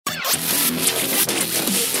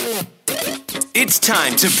It's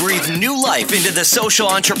time to breathe new life into the social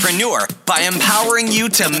entrepreneur by empowering you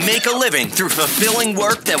to make a living through fulfilling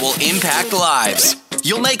work that will impact lives.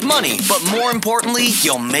 You'll make money, but more importantly,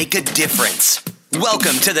 you'll make a difference.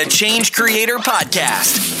 Welcome to the Change Creator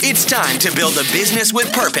Podcast. It's time to build a business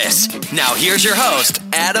with purpose. Now here's your host,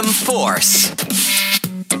 Adam Force.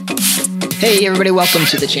 Hey everybody, welcome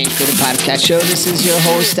to the Change Creator Podcast Show. This is your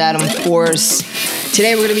host, Adam Force.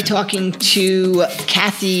 Today we're going to be talking to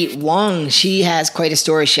Kathy Wong. She has quite a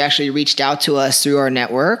story. She actually reached out to us through our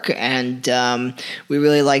network, and we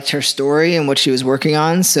really liked her story and what she was working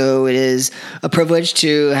on. So it is a privilege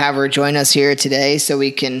to have her join us here today so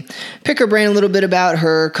we can pick her brain a little bit about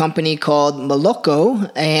her company called Moloko.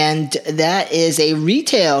 And that is a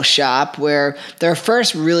retail shop where their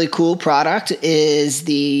first really cool product is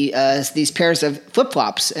these pairs of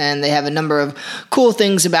flip-flops. And they have a number of cool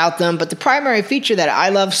things about them. But the primary feature that I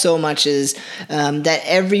love so much is that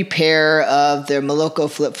every pair of their Moloko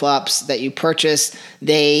flip-flops that you purchase,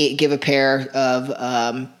 they give a pair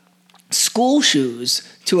of school shoes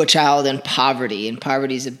to a child in poverty. And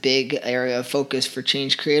poverty is a big area of focus for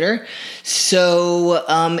Change Creator. So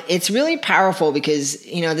it's really powerful because,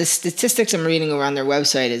 you know, the statistics I'm reading around their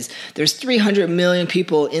website is there's 300 million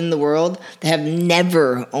people in the world that have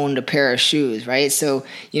never owned a pair of shoes, right? So,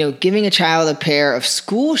 you know, giving a child a pair of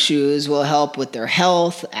school shoes will help with their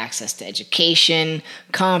health, access to education,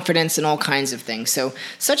 confidence, and all kinds of things. So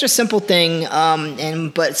such a simple thing,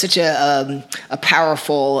 but such a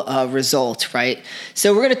powerful result, right?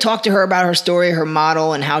 So we're going to talk to her about her story, her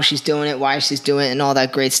model, and how she's doing it, why she's doing it, and all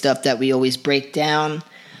that great stuff that we always break down.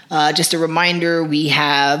 Just a reminder, we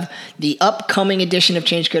have the upcoming edition of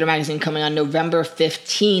Change Creator Magazine coming on November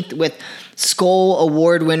 15th with Skoll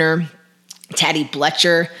Award winner Taddy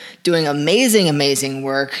Bletcher doing amazing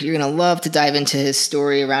work. You're going to love to dive into his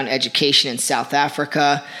story around education in South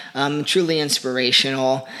Africa. Truly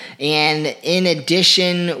inspirational. And in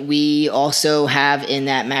addition, we also have in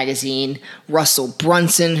that magazine Russell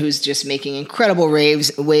Brunson, who's just making incredible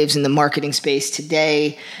waves in the marketing space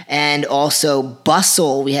today. And also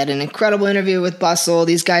Bustle. We had an incredible interview with Bustle.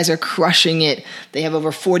 These guys are crushing it. They have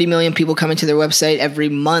over 40 million people coming to their website every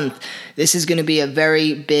month. This is going to be a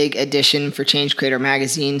very big edition for Change Creator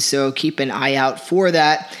Magazine, so keep an eye out for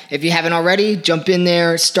that. If you haven't already, jump in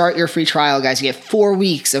there, start your free trial, guys. You get 4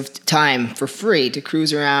 weeks of time for free to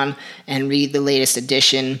cruise around and read the latest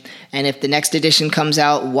edition. And if the next edition comes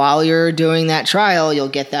out while you're doing that trial, you'll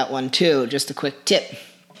get that one too. Just a quick tip.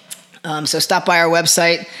 So stop by our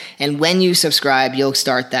website, and when you subscribe, you'll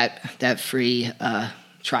start that free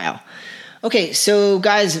trial. Okay, so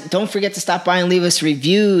guys, don't forget to stop by and leave us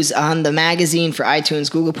reviews on the magazine for iTunes,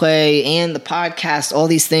 Google Play, and the podcast. All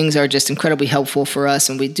these things are just incredibly helpful for us,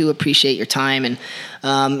 and we do appreciate your time. And,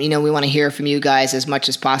 we want to hear from you guys as much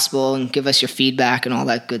as possible and give us your feedback and all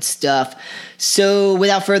that good stuff. So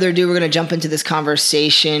without further ado, we're going to jump into this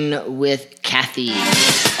conversation with Kathy.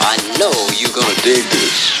 I know you're going to dig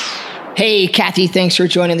this. Hey, Kathy, thanks for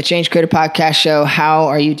joining the Change Creator Podcast Show. How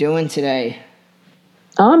are you doing today?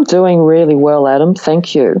 I'm doing really well, Adam.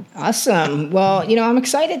 Thank you. Awesome. Well, I'm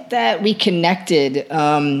excited that we connected.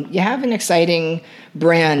 You have an exciting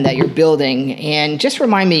brand that you're building. And just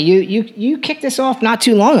remind me, you kicked this off not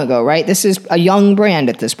too long ago, right? This is a young brand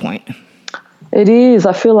at this point. It is.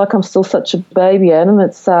 I feel like I'm still such a baby, Adam.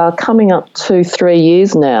 It's coming up to 3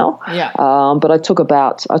 years now. Yeah. But I took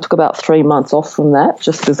about 3 months off from that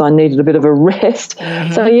just because I needed a bit of a rest.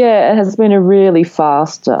 Mm-hmm. So, yeah, it has been a really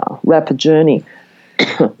fast, rapid journey.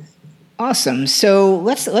 Awesome. So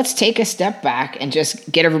let's take a step back and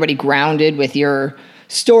just get everybody grounded with your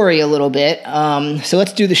story a little bit. So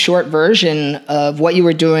let's do the short version of what you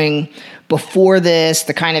were doing before this,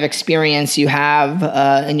 the kind of experience you have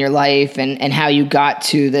in your life, and how you got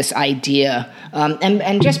to this idea.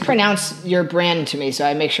 And just pronounce your brand to me so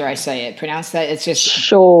I make sure I say it. Pronounce that. It's just...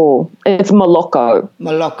 Sure. It's Moloko.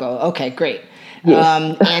 Moloko. Okay, great.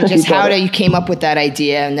 Yes. And just how you came up with that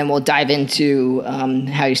idea, and then we'll dive into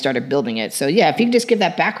how you started building it. So, yeah, if you could just give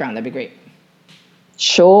that background, that'd be great.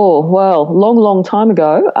 Sure. Well, long time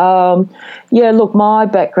ago. Look, my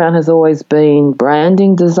background has always been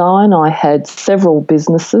branding design. I had several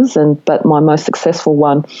businesses, but my most successful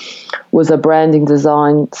one was a branding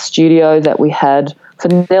design studio that we had for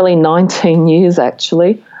nearly 19 years,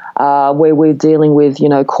 actually, where we're dealing with,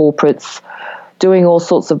 corporates, doing all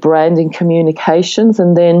sorts of branding communications,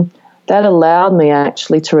 and then that allowed me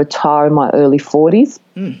actually to retire in my early 40s.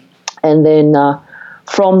 And then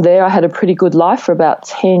from there, I had a pretty good life for about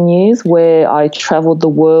 10 years where I traveled the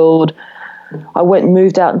world. I went and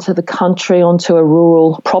moved out into the country onto a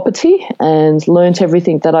rural property and learnt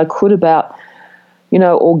everything that I could about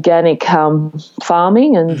organic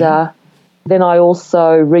farming. And then I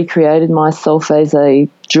also recreated myself as a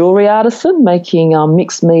jewelry artisan, making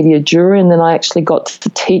mixed media jewelry. And then I actually got to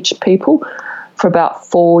teach people for about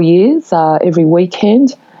 4 years every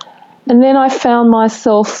weekend. And then I found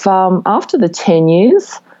myself, after the 10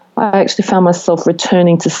 years, I actually found myself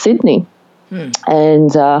returning to Sydney.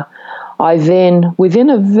 And I then, within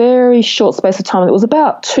a very short space of time, it was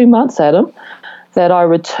about 2 months, Adam, that I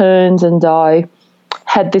returned, and I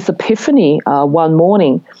had this epiphany one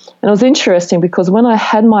morning. And it was interesting because when I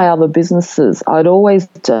had my other businesses, I'd always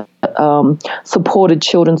supported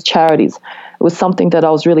children's charities. It was something that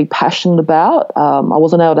I was really passionate about. I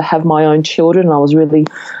wasn't able to have my own children.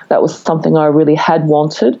 That was something I really had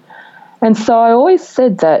wanted. And so I always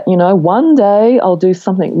said that, one day I'll do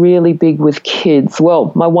something really big with kids.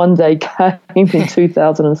 Well, my one day came in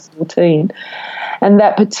 2014. And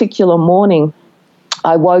that particular morning,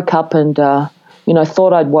 I woke up and,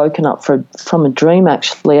 thought I'd woken up from a dream,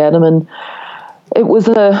 actually, Adam. And it was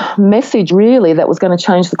a message, really, that was going to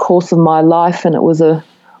change the course of my life. And it was a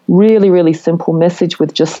really, really simple message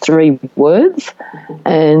with just 3 words.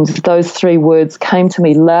 And those 3 words came to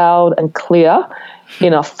me loud and clear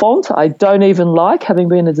in a font I don't even like, having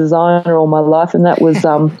been a designer all my life. And that was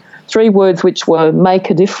 3 words which were make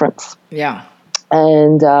a difference. Yeah.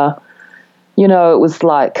 And, it was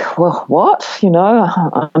like, well, what?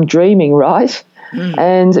 I'm dreaming, right?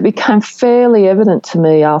 And it became fairly evident to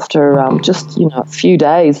me after just, a few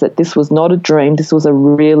days that this was not a dream. This was a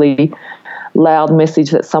really loud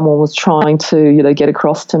message that someone was trying to, get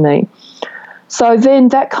across to me. So then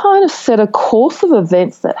that kind of set a course of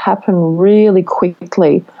events that happened really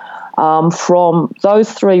quickly from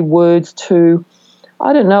those 3 words to,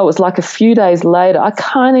 I don't know, it was like a few days later. I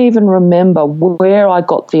can't even remember where I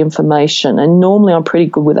got the information, and normally I'm pretty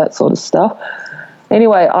good with that sort of stuff.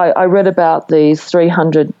 Anyway, I read about these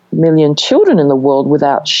 300 million children in the world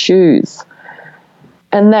without shoes.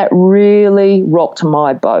 And that really rocked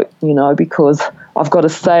my boat, because I've got to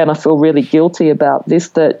say, and I feel really guilty about this,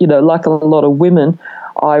 that, like a lot of women,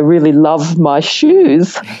 I really love my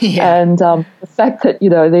shoes. Yeah. And the fact that,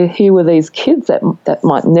 here were these kids that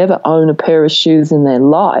might never own a pair of shoes in their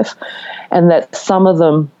life, and that some of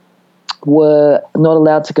them were not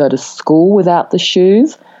allowed to go to school without the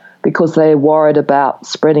shoes because they're worried about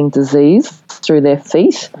spreading disease through their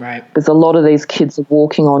feet. Right. Because a lot of these kids are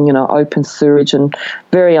walking on, open sewage and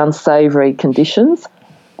very unsavoury conditions.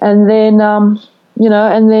 And then,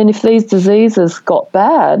 and then if these diseases got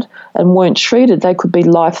bad and weren't treated, they could be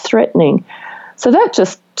life-threatening. So that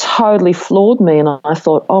just totally floored me, and I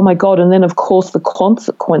thought, oh, my God. And then, of course, the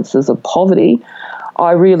consequences of poverty.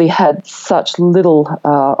 I really had such little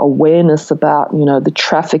awareness about, the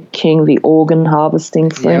trafficking, the organ harvesting,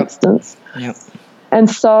 for instance. Yep. And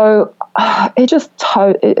so it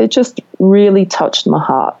just really touched my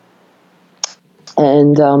heart.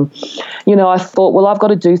 And, I thought, well, I've got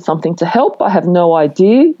to do something to help. I have no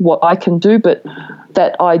idea what I can do, but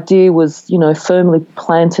that idea was, firmly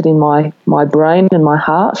planted in my brain and my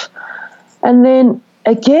heart. And then,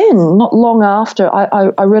 again, not long after,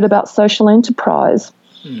 I read about social enterprise.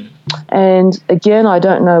 And, again, I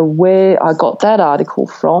don't know where I got that article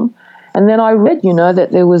from. And then I read, that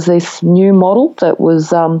there was this new model that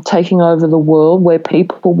was taking over the world where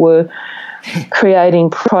people were creating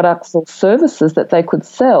products or services that they could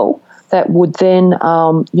sell that would then,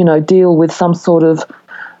 deal with some sort of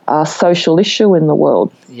social issue in the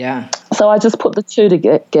world. Yeah. So I just put the 2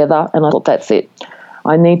 together, and I thought, that's it.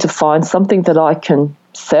 I need to find something that I can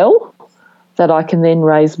sell, that I can then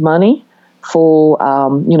raise money for,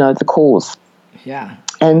 the cause. Yeah.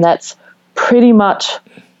 And that's pretty much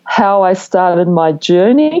how I started my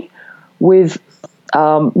journey, with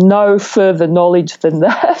no further knowledge than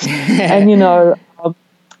that. And,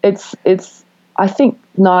 it's I think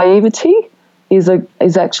naivety is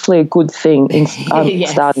actually a good thing in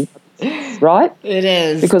Yes. starting, right? It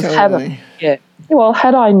is, because totally.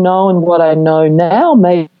 had I known what I know now,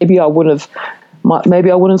 maybe I wouldn't have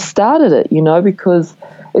started it, because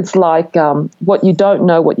it's like what you don't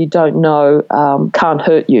know can't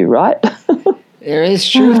hurt you, right? There is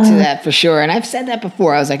truth to that for sure. And I've said that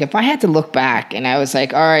before. I was like, if I had to look back and I was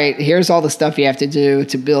like, all right, here's all the stuff you have to do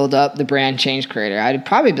to build up the brand change creator, I'd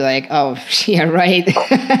probably be like, oh, yeah, right.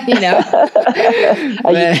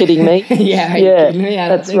 Are you kidding me? Yeah. Are you kidding me? I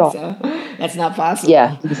don't think right. so. That's not possible.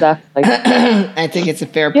 Yeah, exactly. I think it's a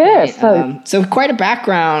fair point. Yeah, so quite a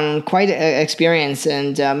background, quite an experience.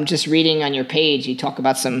 And just reading on your page, you talk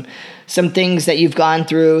about some things that you've gone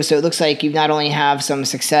through. So it looks like you not only have some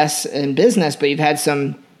success in business, but you've had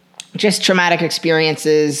some just traumatic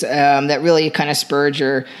experiences that really kind of spurred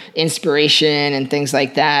your inspiration and things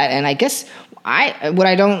like that. And I guess what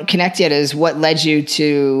I don't connect yet is what led you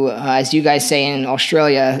to, as you guys say in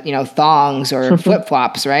Australia, thongs or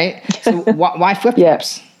flip-flops, right? So why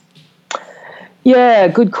flip-flops? Yeah,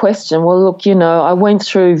 good question. Well, look, I went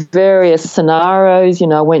through various scenarios.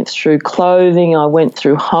 I went through clothing, I went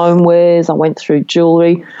through homewares, I went through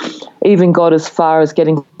jewelry, even got as far as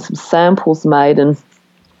getting some samples made,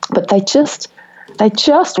 but they just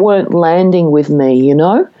weren't landing with me,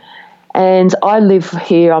 And I live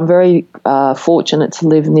here. I'm very fortunate to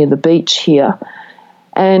live near the beach here.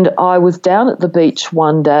 And I was down at the beach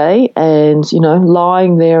one day and,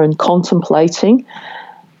 lying there and contemplating.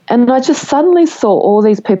 And I just suddenly saw all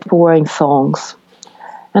these people wearing thongs.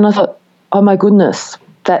 And I thought, oh, my goodness,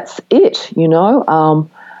 that's it,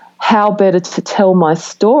 how better to tell my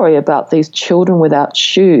story about these children without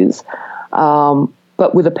shoes,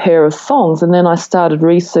 but with a pair of thongs. And then I started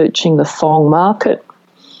researching the thong market.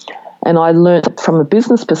 And I learned from a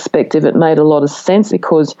business perspective, it made a lot of sense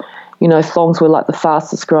because, thongs were like the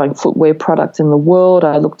fastest growing footwear product in the world.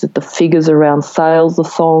 I looked at the figures around sales of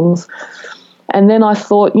thongs. And then I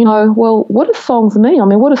thought, well, what do thongs mean? I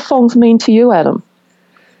mean, what do thongs mean to you, Adam?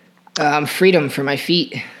 Freedom for my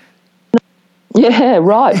feet. Yeah,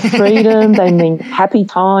 right. Freedom. They mean happy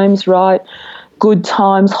times, right? Good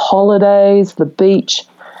times, holidays, the beach.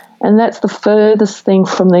 And that's the furthest thing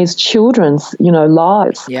from these children's,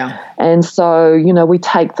 lives. Yeah. And so, we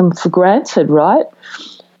take them for granted, right?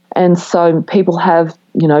 And so people have,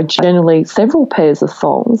 generally several pairs of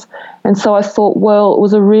thongs. And so I thought, well, it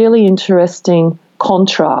was a really interesting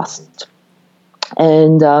contrast.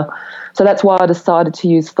 And so that's why I decided to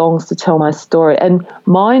use thongs to tell my story. And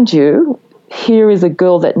mind you, here is a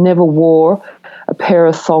girl that never wore a pair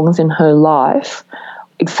of thongs in her life,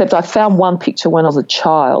 except I found one picture when I was a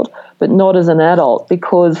child, but not as an adult,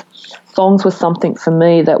 because thongs were something for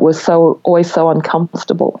me that was always so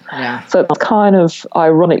uncomfortable. Yeah. So it's kind of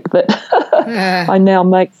ironic that I now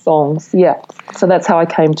make thongs. Yeah. So that's how I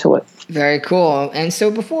came to it. Very cool. And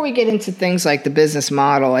so before we get into things like the business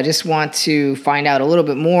model, I just want to find out a little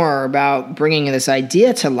bit more about bringing this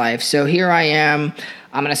idea to life. So here I am.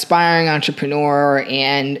 I'm an aspiring entrepreneur,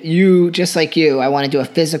 and just like you, I want to do a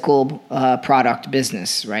physical product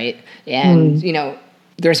business, right? And,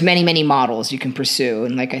 there's many, many models you can pursue.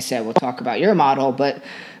 And like I said, we'll talk about your model, but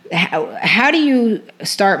how do you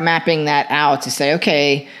start mapping that out to say,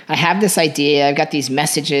 okay, I have this idea, I've got these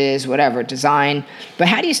messages, whatever, design, but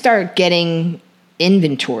how do you start getting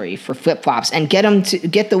inventory for flip-flops and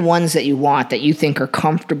get the ones that you want, that you think are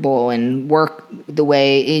comfortable and work the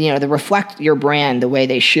way, that reflect your brand the way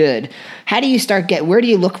they should? How do you where do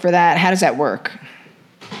you look for that? How does that work?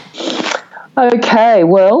 Okay,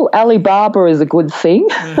 well, Alibaba is a good thing.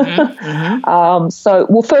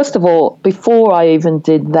 So, first of all, before I even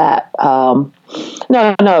did that,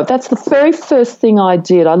 that's the very first thing I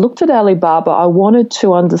did. I looked at Alibaba. I wanted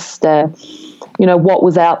to understand, what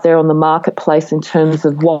was out there on the marketplace in terms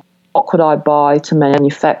of what could I buy to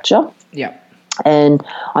manufacture. Yeah. And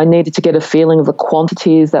I needed to get a feeling of the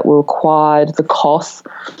quantities that were required, the costs,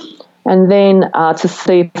 and then to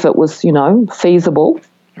see if it was, feasible.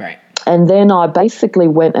 Right. And then I basically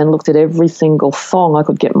went and looked at every single thong I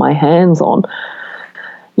could get my hands on.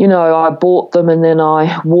 I bought them and then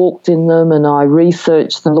I walked in them and I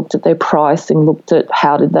researched them, looked at their pricing, looked at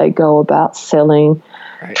how did they go about selling,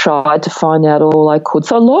 right. Tried to find out all I could.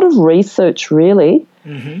 So a lot of research really,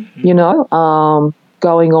 going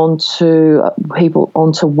onto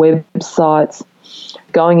websites,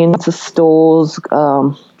 going into stores.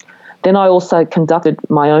 Then I also conducted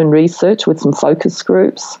my own research with some focus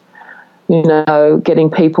groups. Getting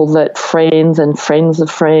people friends and friends of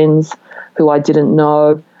friends who I didn't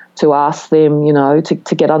know, to ask them,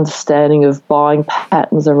 to get understanding of buying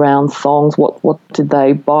patterns around thongs. What did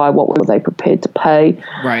they buy? What were they prepared to pay?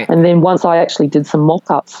 Right. And then once I actually did some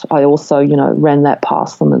mock-ups, I also, ran that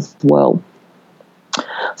past them as well.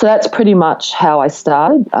 So that's pretty much how I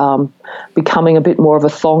started, becoming a bit more of a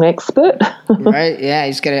thong expert. Right, yeah.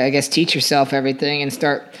 You just got to, I guess, teach yourself everything and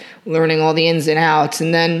start learning all the ins and outs.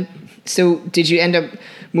 And then, so did you end up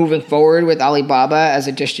moving forward with Alibaba as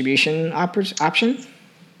a distribution option?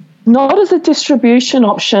 Not as a distribution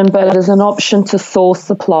option, but as an option to source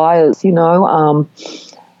suppliers,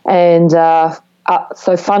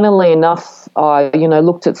 So funnily enough, I,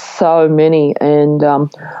 looked at so many, and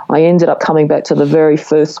I ended up coming back to the very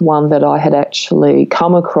first one that I had actually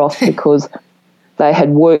come across because they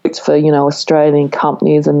had worked for, Australian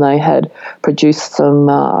companies and they had produced some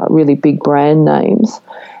really big brand names.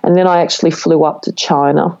 And then I actually flew up to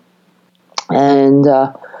China and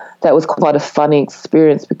that was quite a funny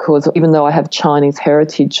experience because even though I have Chinese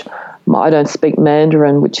heritage, I don't speak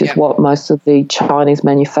Mandarin, which is what most of the Chinese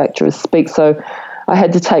manufacturers speak. So I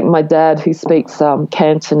had to take my dad, who speaks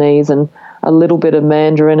Cantonese and a little bit of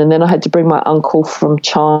Mandarin, and then I had to bring my uncle from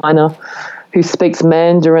China who speaks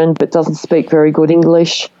Mandarin but doesn't speak very good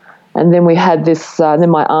English. And then we had this, then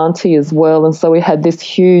my auntie as well, and so we had this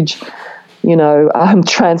huge,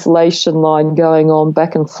 translation line going on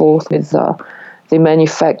back and forth with the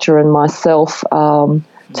manufacturer and myself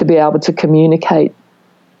to be able to communicate.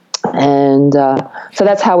 And so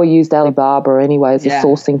that's how we used Alibaba anyway as a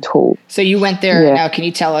sourcing tool. So you went there. Now, can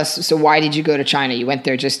you tell us, so why did you go to China? You went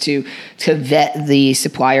there just to vet the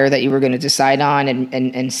supplier that you were going to decide on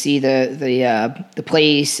and see the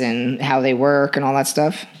place and how they work and all that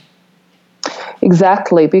stuff?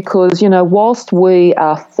 Exactly, because, whilst we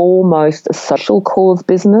are foremost a social cause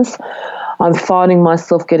business, I'm finding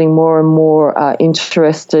myself getting more and more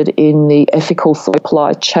interested in the ethical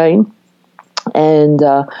supply chain. And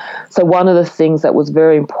so one of the things that was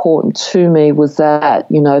very important to me was that,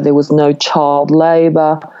 there was no child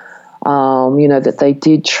labour, that they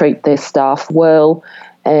did treat their staff well,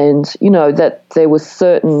 and, that there were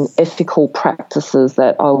certain ethical practices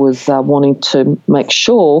that I was wanting to make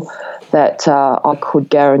sure that I could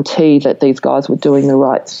guarantee that these guys were doing the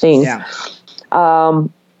right thing. Yeah.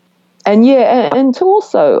 And to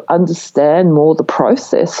also understand more the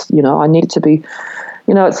process, I need to be,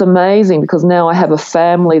 it's amazing because now I have a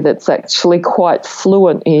family that's actually quite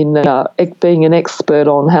fluent in being an expert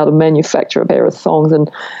on how to manufacture a pair of thongs.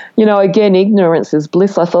 And, again, ignorance is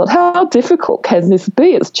bliss. I thought, how difficult can this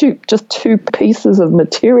be? It's just two pieces of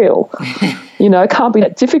material. It can't be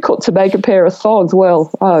that difficult to make a pair of thongs.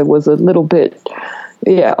 Well, I was a little bit,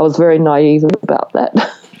 I was very naive about that.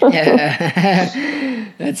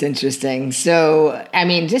 Yeah. That's interesting. So, I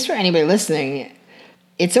mean, just for anybody listening,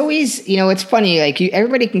 it's always, it's funny, like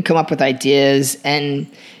everybody can come up with ideas, and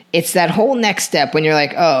it's that whole next step when you're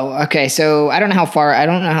like, oh, okay, so I don't know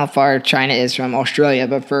how far China is from Australia,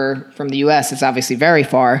 but from the US, it's obviously very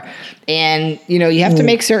far. And, you have to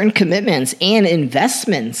make certain commitments and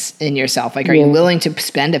investments in yourself. Like, are you willing to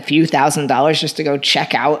spend a few $1,000s just to go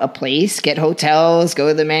check out a place, get hotels, go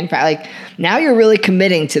to the manufacturer? Like, now you're really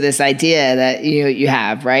committing to this idea that you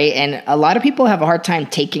have, right? And a lot of people have a hard time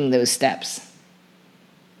taking those steps.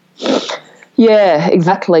 Yeah,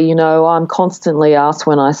 exactly. I'm constantly asked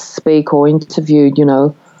when I speak or interviewed,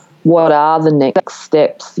 what are the next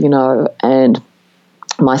steps, and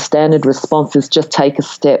my standard response is just take a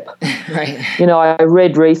step. Right. I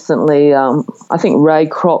read recently, I think Ray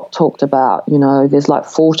Kroc talked about, there's like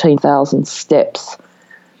 14,000 steps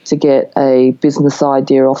to get a business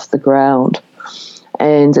idea off the ground.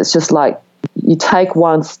 And it's just like, you take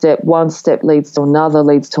one step leads to another.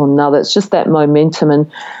 It's just that momentum.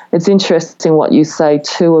 And it's interesting what you say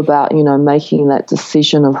too about, making that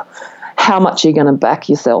decision of how much you're going to back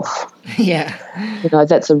yourself. Yeah.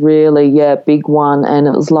 That's a really, big one. And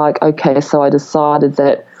it was like, okay, so I decided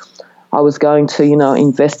that I was going to,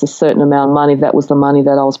 invest a certain amount of money. That was the money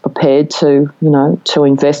that I was prepared to, to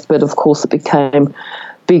invest. But of course it became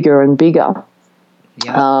bigger and bigger.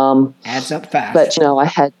 Yeah. Adds up fast. But, I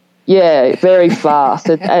had, very fast.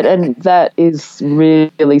 and that is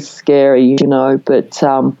really scary, but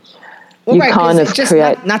you kind of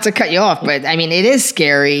create... Not to cut you off, but, I mean, it is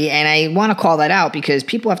scary, and I want to call that out because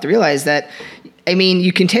people have to realize that, I mean,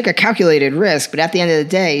 you can take a calculated risk, but at the end of the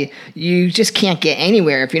day, you just can't get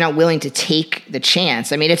anywhere if you're not willing to take the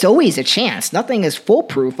chance. I mean, it's always a chance. Nothing is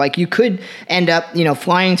foolproof. Like, you could end up,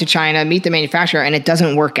 flying to China, meet the manufacturer, and it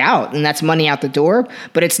doesn't work out, and that's money out the door,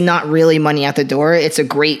 but it's not really money out the door. It's a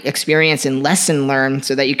great experience and lesson learned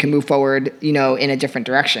so that you can move forward, in a different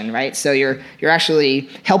direction, right? So you're actually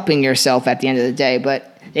helping yourself at the end of the day,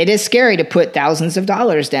 but it is scary to put thousands of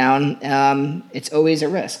dollars down. It's always a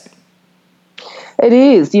risk. It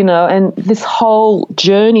is, and this whole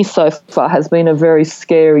journey so far has been a very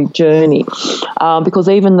scary journey because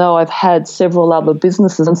even though I've had several other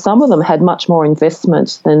businesses and some of them had much more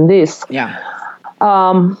investment than this,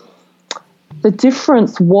 the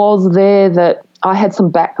difference was there that I had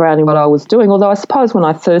some background in what I was doing, although I suppose when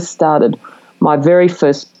I first started my very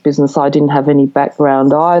first business, I didn't have any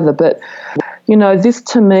background either. But, this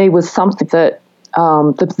to me was something that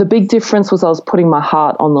the big difference was I was putting my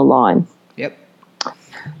heart on the line. Yep.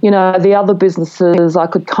 The other businesses, I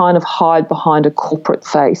could kind of hide behind a corporate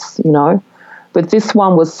face, But this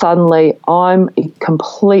one was suddenly, I'm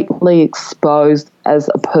completely exposed as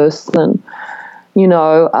a person.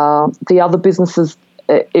 The other businesses,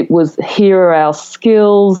 it was, here are our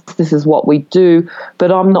skills, this is what we do,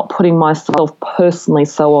 but I'm not putting myself personally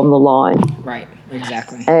so on the line. Right.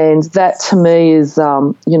 Exactly. And that to me is,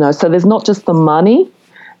 so there's not just the money.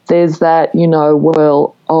 There's that,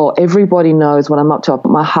 everybody knows what I'm up to. I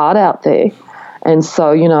put my heart out there. And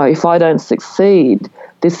so, if I don't succeed,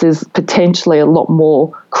 this is potentially a lot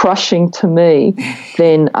more crushing to me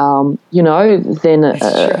than,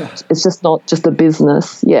 it's just not just a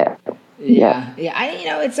business. Yeah. Yeah.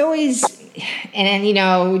 It's always, and then,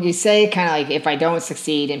 you say kind of like, if I don't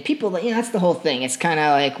succeed, and people, that's the whole thing. It's kind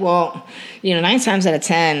of like, 9 times out of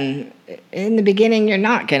 10, in the beginning, you're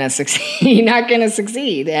not going to succeed. You're not going to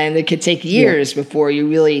succeed. And it could take years before you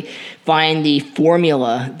really find the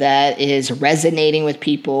formula that is resonating with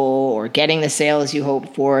people or getting the sales you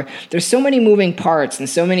hope for. There's so many moving parts and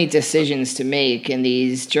so many decisions to make in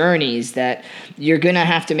these journeys that you're going to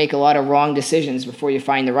have to make a lot of wrong decisions before you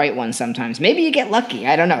find the right one sometimes. Maybe you get lucky.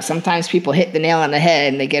 I don't know. Sometimes people hit the nail on the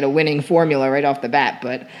head and they get a winning formula right off the bat,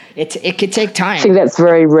 but it could take time. I think that's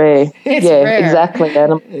very rare. It's rare. Exactly,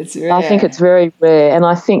 Adam. It's rare. I think it's very rare. And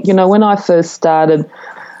I think, when I first started,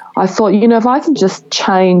 I thought, if I can just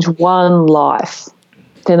change one life,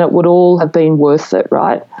 then it would all have been worth it,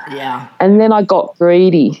 right? Yeah. And then I got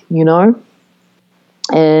greedy,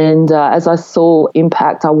 and as I saw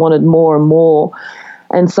impact, I wanted more and more.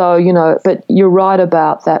 And so, but you're right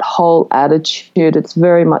about that whole attitude. It's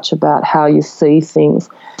very much about how you see things,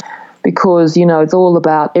 because, it's all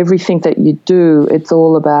about everything that you do. It's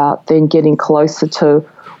all about then getting closer to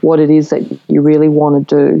what it is that you really want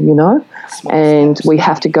to do, and we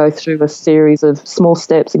have to go through a series of small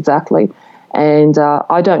steps, exactly. And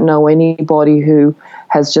I don't know anybody who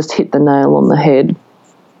has just hit the nail on the head.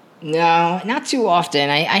 No, not too often.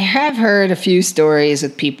 I have heard a few stories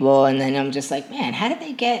with people, and then I'm just like, man, how did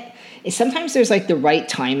they get... Sometimes there's like the right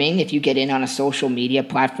timing if you get in on a social media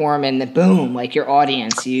platform and then boom, like your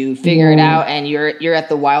audience, you figure it out and you're at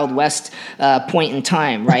the Wild West point in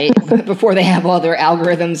time, right? Before they have all their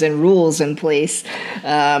algorithms and rules in place,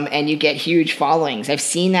 and you get huge followings. I've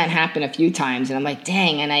seen that happen a few times and I'm like,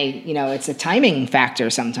 dang, and it's a timing factor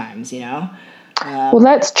sometimes, Well,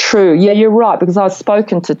 that's true. Yeah, you're right, because I've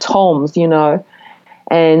spoken to Toms,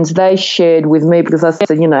 and they shared with me, because I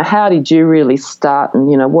said, how did you really start, and,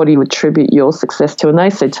 what do you attribute your success to? And they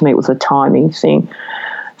said to me it was a timing thing.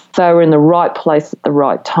 They were in the right place at the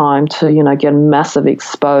right time to, get massive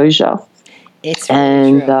exposure. It's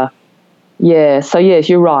really true. So yes,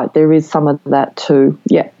 you're right. There is some of that too.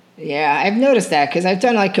 Yeah. Yeah, I've noticed that because I've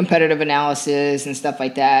done like competitive analysis and stuff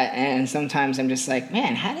like that, and sometimes I'm just like,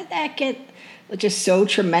 man, how did that get just so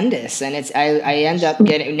tremendous? And I end up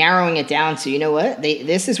narrowing it down to,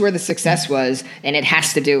 this is where the success was, and it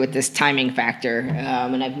has to do with this timing factor.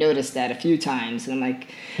 And I've noticed that a few times. And I'm like,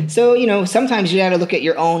 so, sometimes you got to look at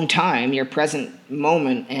your own time, your present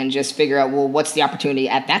moment, and just figure out, well, what's the opportunity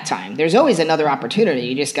at that time? There's always another opportunity.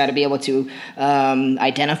 You just got to be able to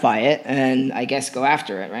identify it and, I guess, go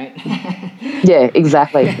after it, right? Yeah,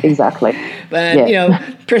 exactly.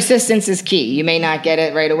 But, persistence is key. You may not get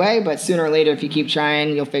it right away, but sooner or later, if you keep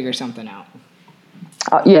trying, you'll figure something out.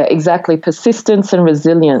 Yeah, exactly. Persistence and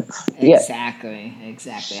resilience. Exactly.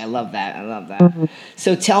 I love that. Mm-hmm.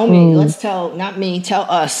 So tell me, tell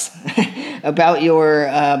us about your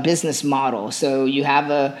business model. So you have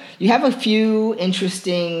a few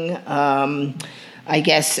interesting,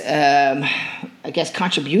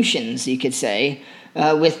 contributions, you could say.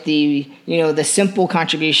 With the simple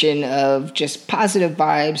contribution of just positive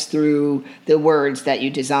vibes through the words that you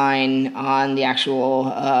design on the actual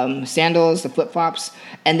sandals, the flip-flops,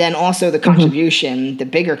 and then also the contribution, the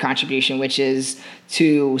bigger contribution, which is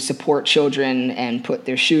to support children and put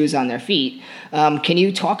their shoes on their feet. Can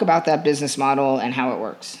you talk about that business model and how it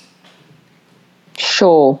works?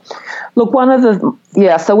 Sure. Look,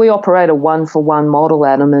 so we operate a one-for-one model,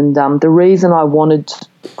 Adam, and the reason I wanted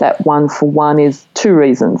that one-for-one is two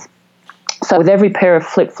reasons. So with every pair of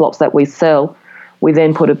flip-flops that we sell, we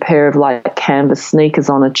then put a pair of like canvas sneakers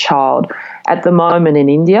on a child at the moment in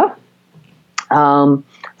India, so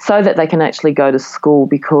that they can actually go to school,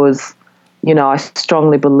 because, I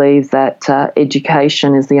strongly believe that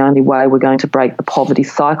education is the only way we're going to break the poverty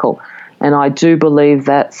cycle. And I do believe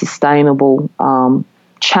that sustainable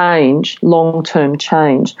change, long-term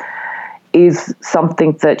change, is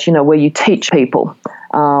something that, where you teach people.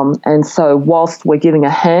 And so whilst we're giving a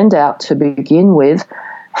handout to begin with,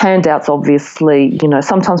 handouts obviously,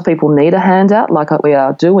 sometimes people need a handout like we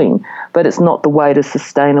are doing, but it's not the way to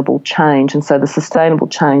sustainable change. And so the sustainable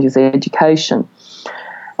change is education.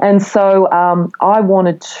 And so I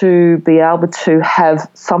wanted to be able to have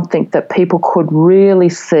something that people could really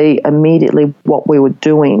see immediately what we were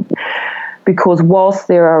doing. because whilst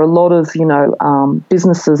there are a lot of,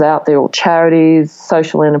 businesses out there, or charities,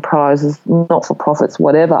 social enterprises, not-for-profits,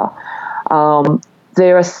 whatever,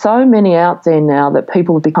 there are so many out there now that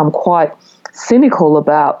people have become quite cynical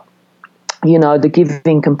about, the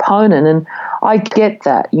giving component. And I get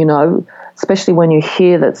that, especially when you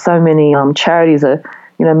hear that so many charities are,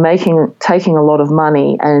 taking a lot of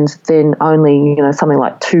money, and then only, something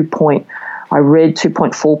like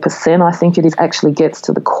 2.4%, I think it is, actually gets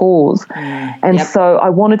to the cause. So I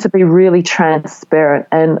wanted to be really transparent.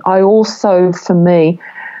 And I also, for me,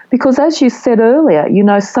 because as you said earlier,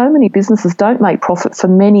 so many businesses don't make profit for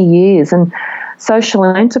many years, and social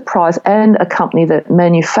enterprise and a company that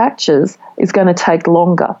manufactures is going to take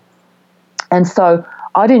longer. And so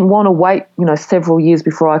I didn't want to wait, several years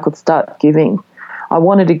before I could start giving. I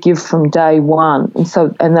wanted to give from day one.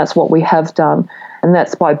 And that's what we have done. And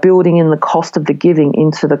that's by building in the cost of the giving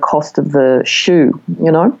into the cost of the shoe,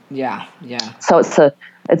 Yeah. So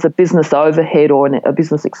it's a business overhead or a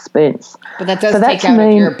business expense. But that does take out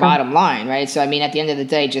of your bottom line, right? So, I mean, at the end of the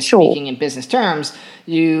day, just speaking in business terms,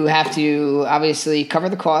 you have to obviously cover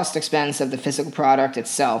the cost expense of the physical product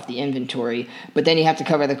itself, the inventory, but then you have to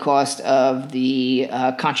cover the cost of the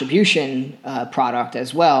contribution product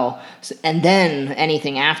as well. And then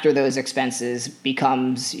anything after those expenses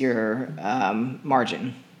becomes your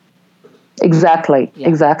margin. Exactly.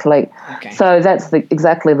 Okay. So that's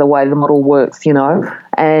exactly the way the model works,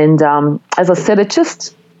 And as I said, it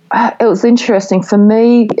was interesting. For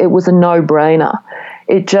me, it was a no-brainer.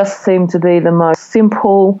 It just seemed to be the most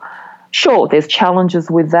simple. Sure, there's challenges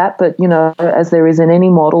with that, but, as there is in any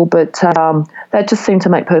model, but that just seemed to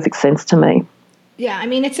make perfect sense to me. Yeah, I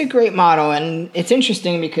mean, it's a great model, and it's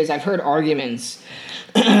interesting because I've heard arguments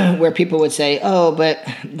where people would say, oh, but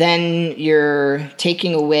then you're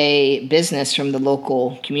taking away business from the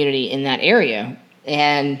local community in that area.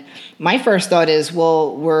 And my first thought is,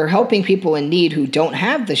 well, we're helping people in need who don't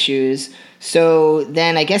have the shoes. So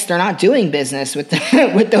then I guess they're not doing business with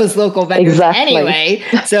with those local vendors anyway.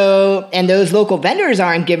 So, and those local vendors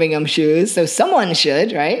aren't giving them shoes. So someone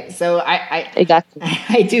should, right? So I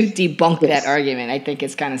do debunk that argument. I think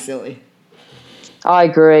it's kind of silly. I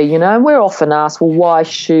agree, and we're often asked, well, why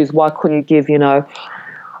shoes? Why couldn't you give,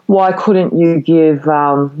 why couldn't you give,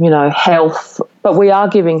 health? But we are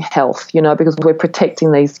giving health, because we're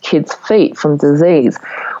protecting these kids' feet from disease.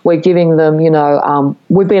 We're giving them,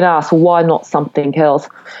 we've been asked, well, why not something else?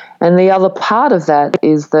 And the other part of that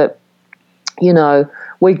is that,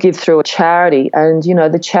 we give through a charity, and,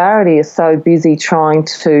 the charity is so busy trying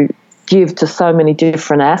to give to so many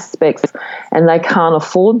different aspects, and they can't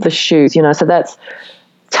afford the shoes, so that's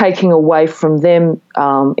taking away from them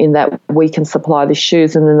in that we can supply the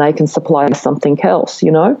shoes and then they can supply something else,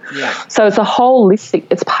 So it's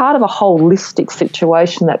it's part of a holistic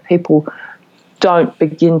situation that people don't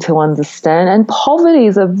begin to understand. And poverty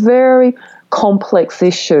is a very complex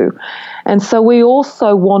issue. And so we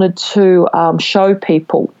also wanted to show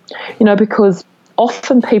people, because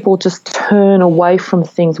often people just turn away from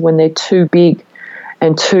things when they're too big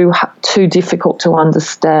and too difficult to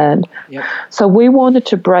understand. Yep. So we wanted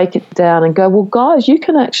to break it down and go, well, guys, you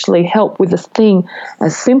can actually help with this thing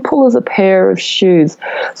as simple as a pair of shoes.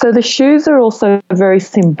 So the shoes are also very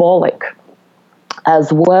symbolic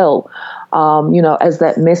as well, as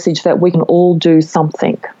that message that we can all do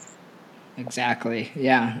something. Exactly.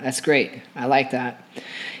 Yeah, that's great. I like that.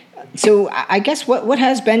 So I guess what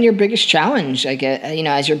has been your biggest challenge,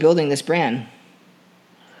 as you're building this brand?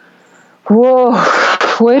 Whoa,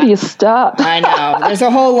 where do you start? I know. There's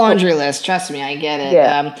a whole laundry list. Trust me, I get it.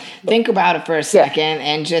 Yeah. Think about it for a second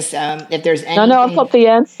and just if there's anything. No, I've got the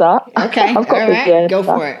answer. Okay, I've got the answer. Go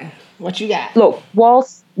for it. What you got? Look,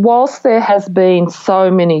 whilst there has been so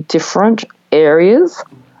many different areas,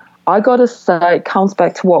 I got to say it comes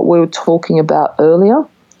back to what we were talking about earlier.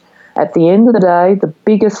 At the end of the day, the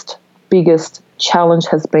biggest challenge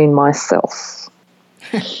has been myself.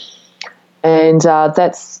 And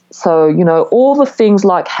that's so, all the things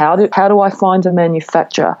like how do I find a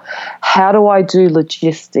manufacturer? How do I do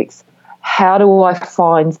logistics? How do I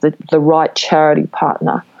find the right charity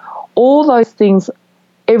partner? All those things,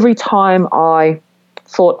 every time I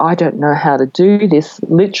thought, I don't know how to do this,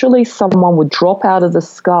 literally someone would drop out of the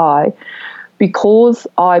sky because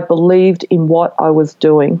I believed in what I was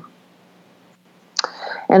doing.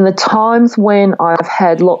 And the times when I've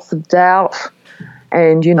had lots of doubt,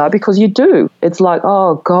 and, because you do, it's like,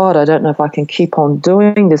 oh, God, I don't know if I can keep on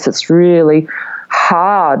doing this. It's really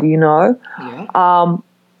hard, Yeah.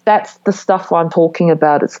 That's the stuff I'm talking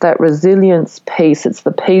about. It's that resilience piece. It's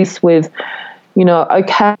the piece with,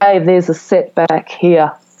 okay, there's a setback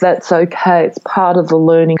here. that's okay. It's part of the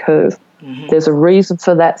learning curve. There's a reason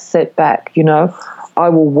for that setback, you know. I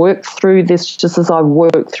will work through this just as I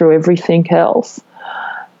work through everything else.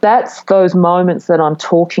 That's those moments that I'm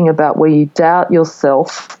talking about where you doubt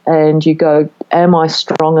yourself and you go, am I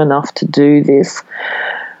strong enough to do this?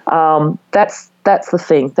 That's the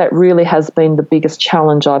thing. That really has been the biggest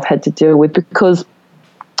challenge I've had to deal with, because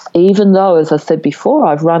even though, as I said before,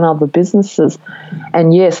 I've run other businesses,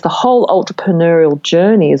 and yes, the whole entrepreneurial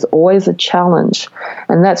journey is always a challenge,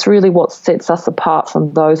 and that's really what sets us apart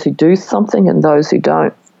from those who do something and those who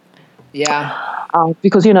don't. Yeah.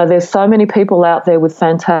 Because, you know, there's so many people out there with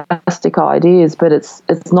fantastic ideas, but it's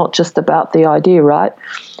not just about the idea, right?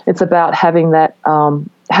 It's about having that,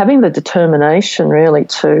 having the determination really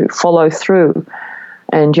to follow through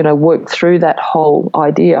and, you know, work through that whole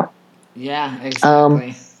idea. Yeah,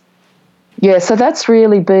 exactly. Yeah, so that's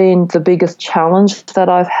really been the biggest challenge that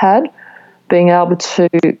I've had, being able to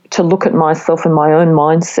look at myself and my own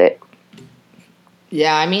mindset.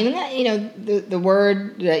 Yeah, I mean, you know, the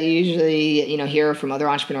word that you usually, you know, hear from other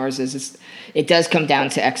entrepreneurs is it does come down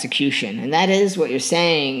to execution, and that is what you're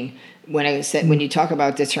saying when you talk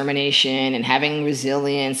about determination and having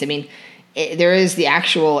resilience. I mean, there is the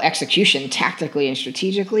actual execution tactically and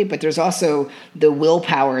strategically, but there's also the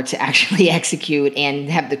willpower to actually execute and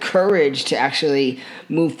have the courage to actually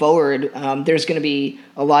move forward. There's going to be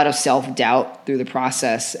a lot of self-doubt through the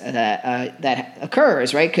process that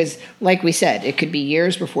occurs, right? Because like we said, it could be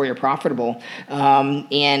years before you're profitable,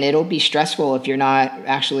 and it'll be stressful if you're not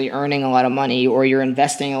actually earning a lot of money, or you're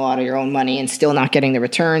investing a lot of your own money and still not getting the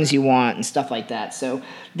returns you want and stuff like that. So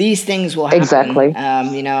these things will happen, exactly.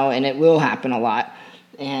 You know, and it will happen a lot.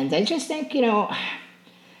 And I just think, you know,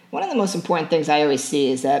 one of the most important things I always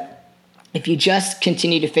see is that if you just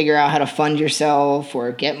continue to figure out how to fund yourself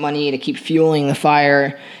or get money to keep fueling the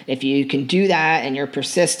fire, if you can do that and you're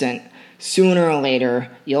persistent, sooner or later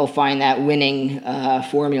you'll find that winning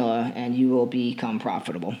formula and you will become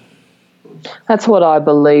profitable. That's what I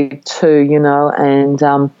believe too, you know,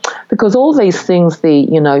 and because all these things,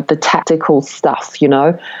 the tactical stuff, you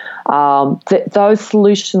know, those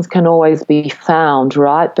solutions can always be found,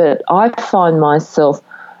 right? But I find myself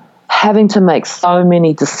having to make so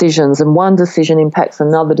many decisions, and one decision impacts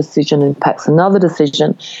another decision,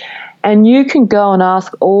 and you can go and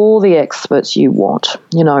ask all the experts you want,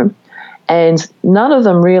 you know, and none of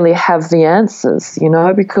them really have the answers, you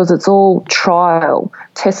know, because it's all trial,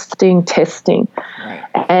 testing. Right.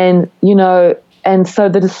 And, you know, and so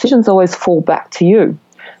the decisions always fall back to you.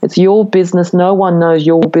 It's your business. No one knows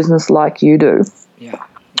your business like you do. Yeah.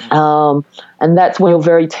 And that's when you're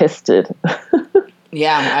very tested.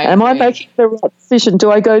 Yeah. Am I making the right decision?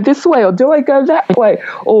 Do I go this way or do I go that way?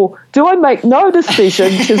 Or do I make no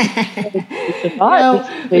decision?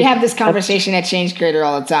 We have this conversation at Change Creator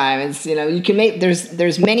all the time. It's, you know, you can make,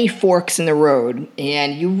 there's many forks in the road,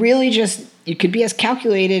 and you really you could be as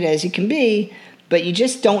calculated as you can be, but you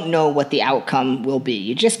just don't know what the outcome will be.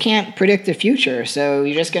 You just can't predict the future. So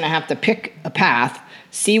you're just going to have to pick a path,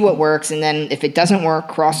 see what works, and then if it doesn't work,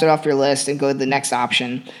 cross it off your list and go to the next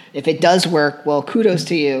option. If it does work, well, kudos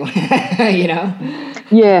to you, you know?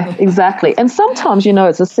 Yeah, exactly. And sometimes, you know,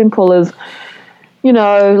 it's as simple as, you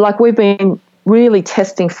know, like we've been really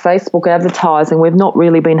testing Facebook advertising. We've not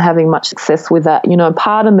really been having much success with that. You know,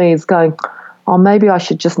 part of me is going, oh, maybe I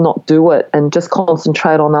should just not do it and just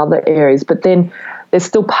concentrate on other areas. But then there's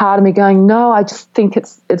still part of me going, no, I just think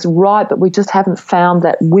it's right, but we just haven't found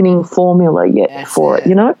that winning formula yet it,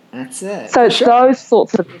 you know? That's it. So it's those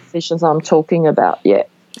sorts of decisions I'm talking about, yeah.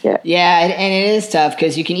 Yeah, and it is tough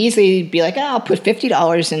because you can easily be like, oh, I'll put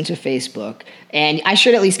 $50 into Facebook, and I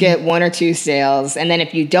should at least get 1 or 2 sales. And then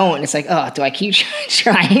if you don't, it's like, oh, do I keep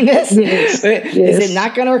trying this? Yes. Is it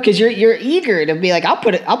not going to work? Because you're eager to be like, I'll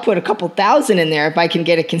put a couple thousand in there if I can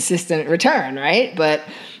get a consistent return, right? But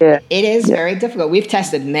it is very difficult. We've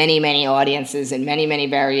tested many, many audiences and many, many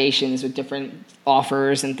variations with different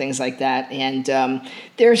offers and things like that, and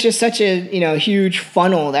there's just such a huge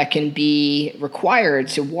funnel that can be required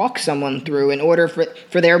to walk someone through in order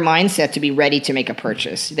for their mindset to be ready to make a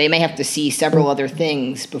purchase. They may have to see several other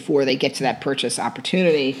things before they get to that purchase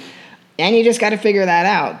opportunity, and you just got to figure that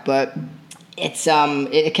out. But it's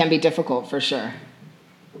it can be difficult for sure.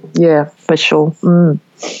 Yeah, for sure.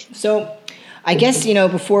 So I guess,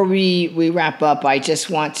 before we wrap up, I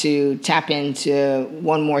just want to tap into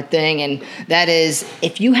one more thing, and that is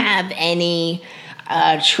if you have any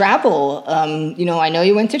travel, I know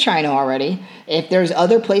you went to China already. If there's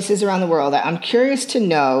other places around the world, I'm curious to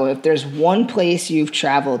know if there's one place you've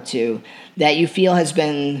traveled to that you feel has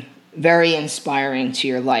been very inspiring to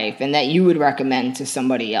your life and that you would recommend to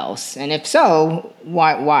somebody else? And if so,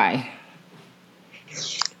 why?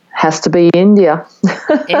 Has to be India.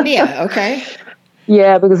 India, okay.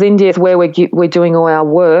 Yeah, because India is where we're doing all our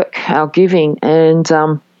work, our giving. And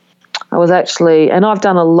I was actually, and I've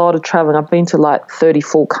done a lot of traveling. I've been to like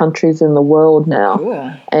 34 countries in the world now.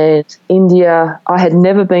 Cool. And India, I had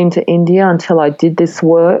never been to India until I did this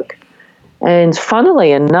work. And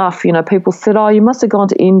funnily enough, people said, oh, you must have gone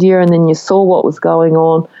to India and then you saw what was going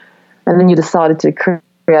on and then you decided to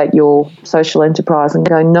create your social enterprise, and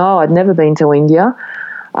go, no, I'd never been to India.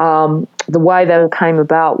 The way that all came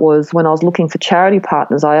about was when I was looking for charity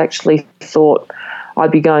partners, I actually thought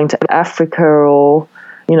I'd be going to Africa or,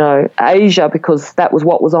 Asia, because that was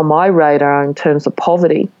what was on my radar in terms of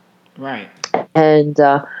poverty. Right. And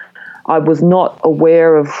I was not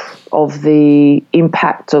aware of the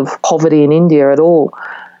impact of poverty in India at all.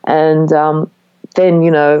 And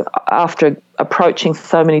then, after approaching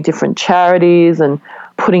so many different charities and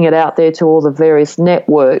putting it out there to all the various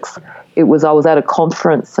networks, I was at a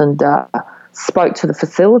conference and spoke to the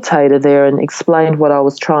facilitator there and explained what I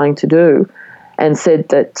was trying to do, and said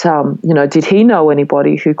that, did he know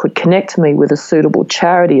anybody who could connect me with a suitable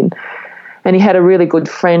charity? And he had a really good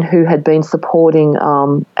friend who had been supporting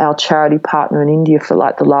our charity partner in India for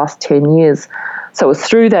like the last 10 years. So it was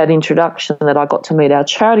through that introduction that I got to meet our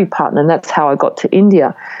charity partner, and that's how I got to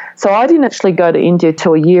India. So I didn't actually go to India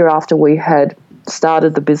till a year after we had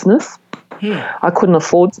started the business. I couldn't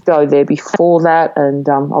afford to go there before that, and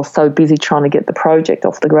I was so busy trying to get the project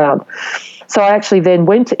off the ground. So I actually then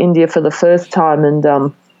went to India for the first time, and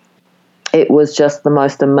it was just the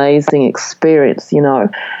most amazing experience,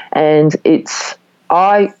 And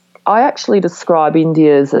I actually describe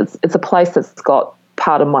India as it's a place that's got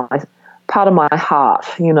part of my heart,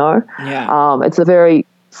 Yeah. It's a very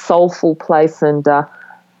soulful place, and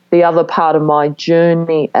the other part of my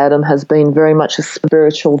journey, Adam, has been very much a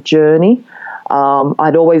spiritual journey. I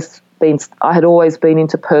had always been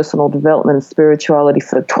into personal development and spirituality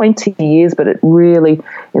for 20 years, but it really,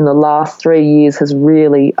 in the last 3 years, has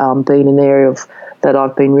really been an area that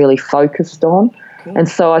I've been really focused on. Cool. And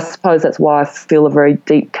so I suppose that's why I feel a very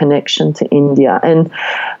deep connection to India. And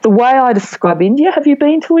the way I describe India, have you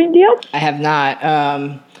been to India? I have not,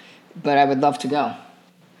 but I would love to go.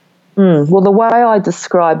 Well, the way I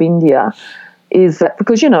describe India is that,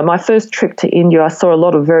 because, my first trip to India, I saw a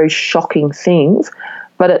lot of very shocking things,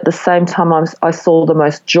 but at the same time, I saw the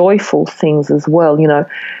most joyful things as well.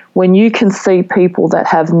 When you can see people that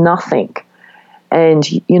have nothing and,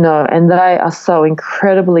 and they are so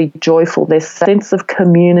incredibly joyful, their sense of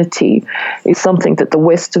community is something that the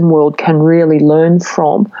Western world can really learn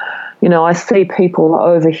from. I see people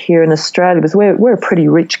over here in Australia, because we're a pretty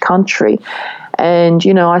rich country, and,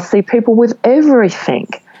 I see people with everything,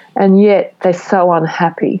 and yet they're so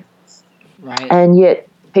unhappy. Right. And yet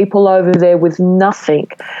people over there with nothing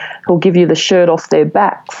will give you the shirt off their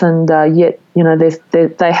backs, and yet,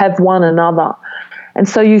 they have one another. And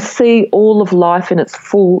so you see all of life in its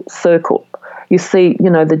full circle. You see,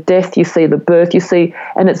 the death, you see the birth,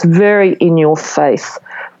 and it's very in your face.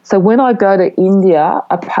 So when I go to India,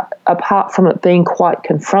 apart from it being quite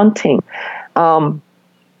confronting,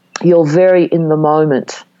 you're very in the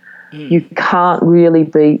moment. You can't really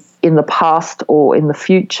be in the past or in the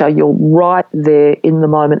future. You're right there in the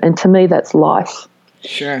moment. And to me, that's life.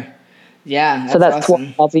 Sure. Yeah. So that's awesome. why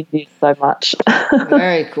I love India so much.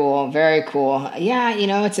 Very cool. Very cool. Yeah,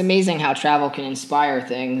 it's amazing how travel can inspire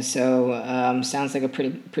things. So sounds like a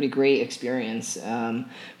pretty great experience.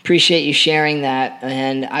 Appreciate you sharing that.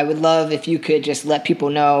 And I would love if you could just let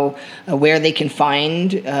people know where they can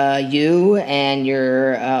find you and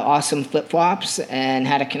your awesome flip-flops and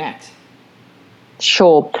how to connect.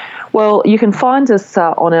 Sure. Well, you can find us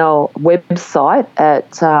on our website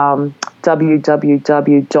at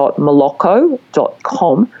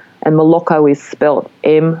www.molocco.com, and Molocco is spelled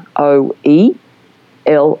Moeloco.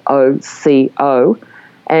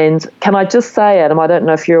 And can I just say, Adam, I don't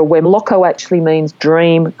know if you're aware, Molocco actually means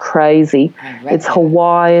dream crazy. It's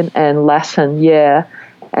Hawaiian and Latin, yeah.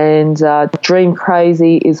 And Dream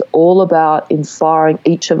Crazy is all about inspiring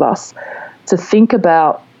each of us to think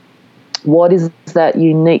about what is that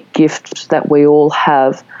unique gift that we all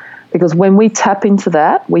have. Because when we tap into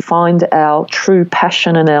that, we find our true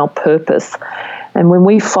passion and our purpose. And when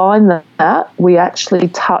we find that, we actually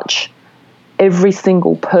touch every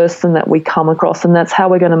single person that we come across, and that's how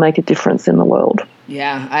we're going to make a difference in the world.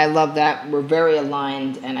 Yeah, I love that. We're very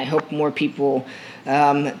aligned, and I hope more people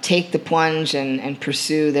take the plunge and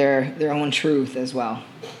pursue their own truth as well.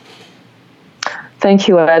 Thank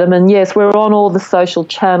you, Adam. And yes, we're on all the social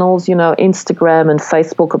channels. Instagram and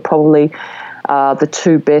Facebook are probably the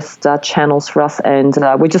two best channels for us. And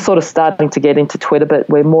we're just sort of starting to get into Twitter, but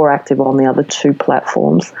we're more active on the other two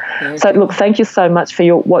platforms. So, look, thank you so much for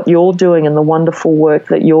what you're doing and the wonderful work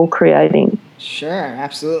that you're creating. Sure,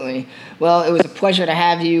 absolutely. Well, it was a pleasure to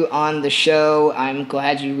have you on the show. I'm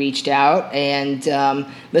glad you reached out. And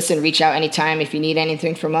listen, reach out anytime if you need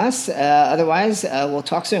anything from us. Otherwise, we'll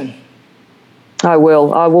talk soon. I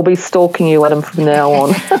will. I will be stalking you, Adam, from now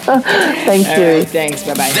on. Thank you. All right, thanks.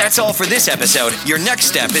 Bye-bye. That's all for this episode. Your next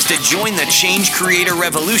step is to join the Change Creator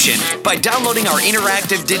Revolution by downloading our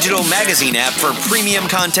interactive digital magazine app for premium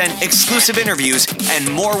content, exclusive interviews,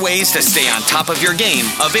 and more ways to stay on top of your game.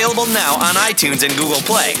 Available now on iTunes and Google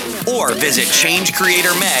Play. Or visit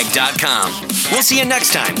changecreatormag.com. We'll see you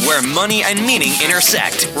next time where money and meaning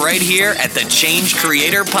intersect, right here at the Change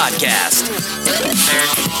Creator Podcast.